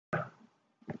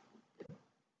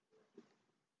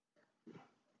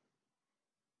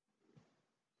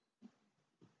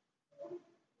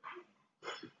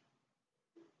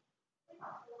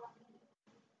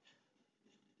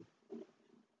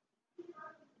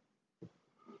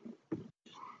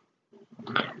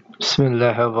بسم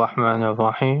الله الرحمن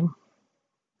الرحيم.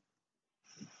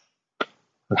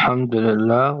 الحمد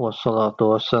لله والصلاة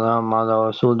والسلام على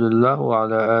رسول الله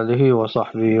وعلى آله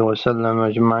وصحبه وسلم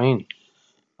أجمعين.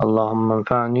 اللهم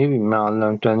انفعني بما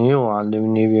علمتني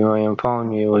وعلمني بما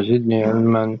ينفعني وزدني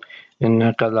علما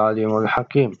إنك العليم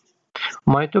الحكيم.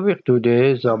 My topic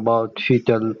today is about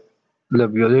fetal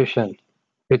lobulation.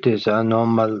 It is a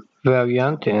normal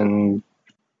variant in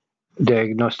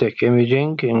diagnostic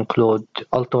imaging, include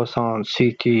ultrasound,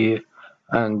 CT,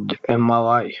 and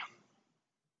MRI.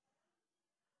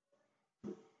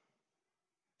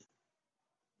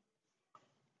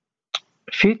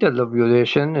 Fetal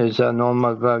lobulation is a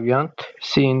normal variant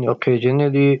seen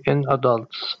occasionally in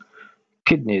adults'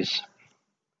 kidneys,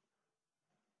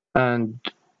 and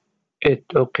it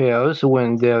occurs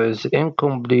when there is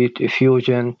incomplete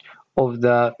effusion of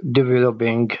the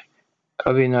developing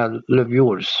renal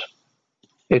lobules.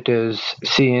 It is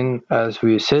seen, as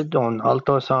we said, on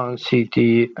ultrasound,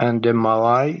 CT, and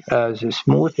MRI as a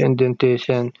smooth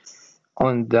indentation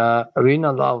on the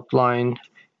renal outline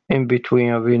in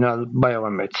between renal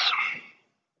biorhythms,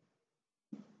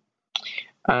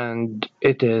 and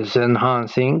it is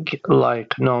enhancing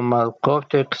like normal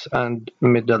cortex and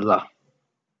medulla.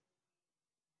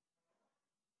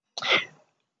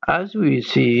 As we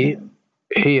see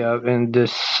here in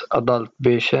this adult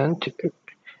patient,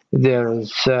 there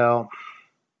is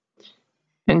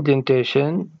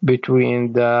indentation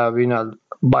between the renal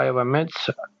biorhythms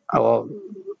or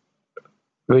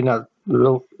renal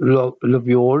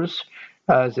lobules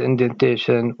as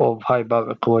indentation of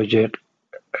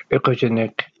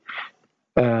hyperechogenic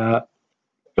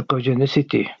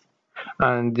echogenicity,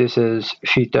 and this is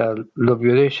fetal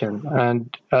lobulation,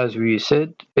 and as we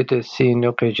said, it is seen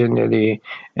occasionally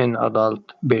in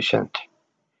adult patient.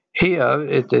 Here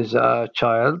it is a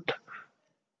child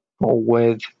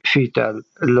with fetal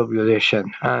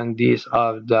lobulation, and these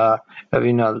are the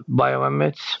renal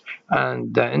biorhythms,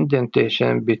 and the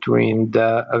indentation between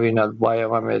the renal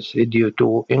biorhythms is due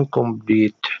to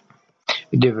incomplete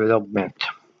development.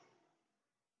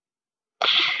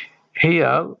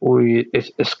 Here we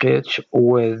sketch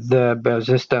with the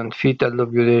persistent fetal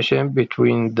lobulation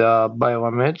between the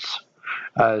biorhythms,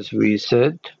 as we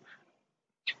said,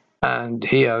 and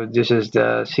here this is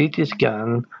the CT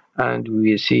scan, and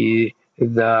we see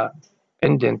the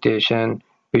indentation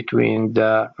between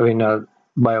the renal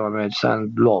biorhythms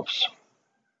and lobes.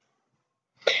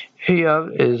 Here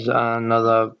is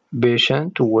another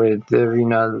patient with the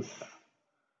renal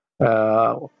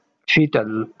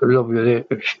fetal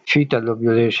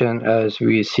lobulation, as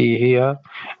we see here,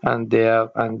 and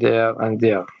there, and there, and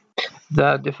there.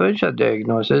 The differential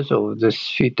diagnosis of this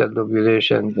fetal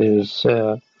lobulation is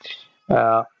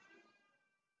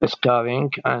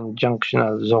scarring and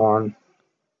junctional zone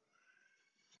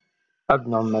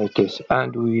abnormalities,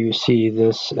 and we see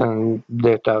this in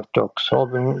later talks.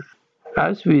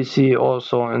 As we see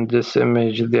also in this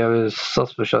image, there is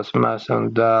suspicious mass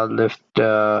on the left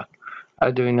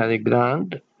adrenal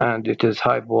gland, and it is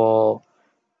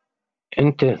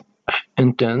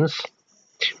hypo-intense.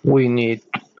 We need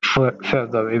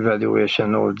further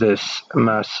evaluation of this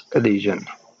mass lesion.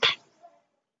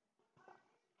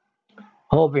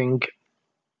 Hoping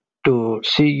to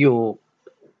see you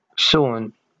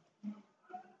soon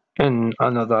in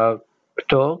another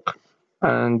talk,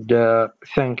 and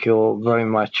thank you very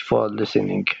much for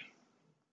listening.